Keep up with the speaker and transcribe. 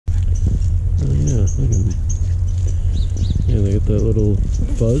Look at me. Yeah, they got that little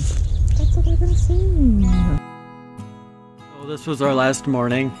buzz. That's what I've been seeing. So this was our last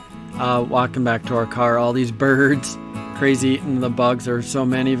morning, walking back to our car. All these birds, crazy eating the bugs. There are so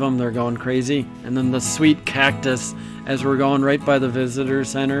many of them, they're going crazy. And then the sweet cactus as we're going right by the visitor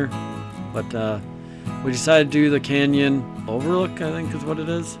center. But we decided to do the canyon overlook, I think is what it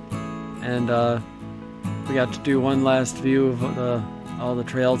is. And we got to do one last view of all the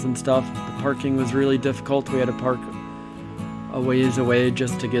trails and stuff. The parking was really difficult. We had to park a ways away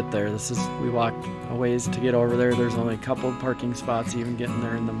just to get there. We walked a ways to get over there. There's only a couple of parking spots. Even getting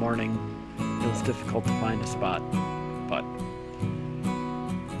there in the morning, it was difficult to find a spot. But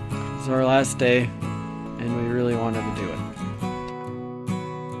it was our last day, and we really wanted to do it.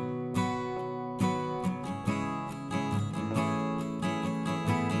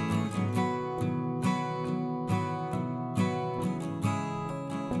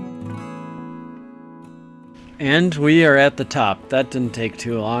 And we are at the top. That didn't take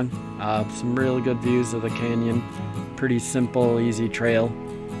too long. Some really good views of the canyon. Pretty simple, easy trail.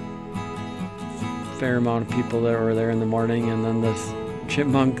 Fair amount of people that were there in the morning, and then this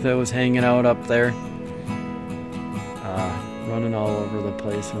chipmunk that was hanging out up there. Running all over the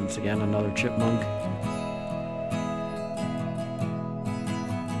place once again, another chipmunk.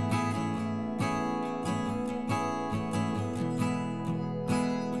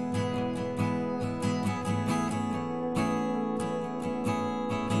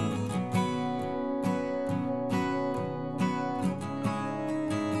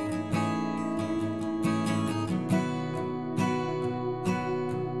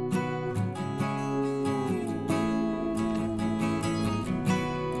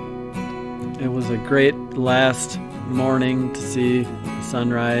 It was a great last morning to see the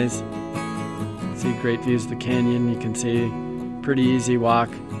sunrise, see great views of the canyon. You can see pretty easy walk,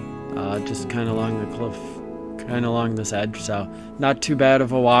 just kind of along the cliff, kind of along this edge, so not too bad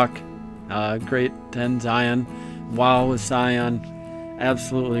of a walk. Great to end Zion. Wow, with Zion,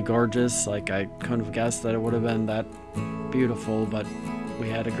 absolutely gorgeous. Like, I couldn't have guessed that it would have been that beautiful, but we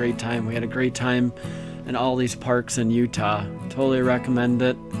had a great time. We had a great time in all these parks in Utah. Totally recommend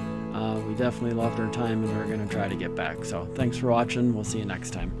it. We definitely loved our time, and we're going to try to get back. So thanks for watching. We'll see you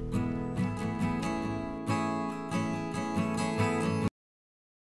next time.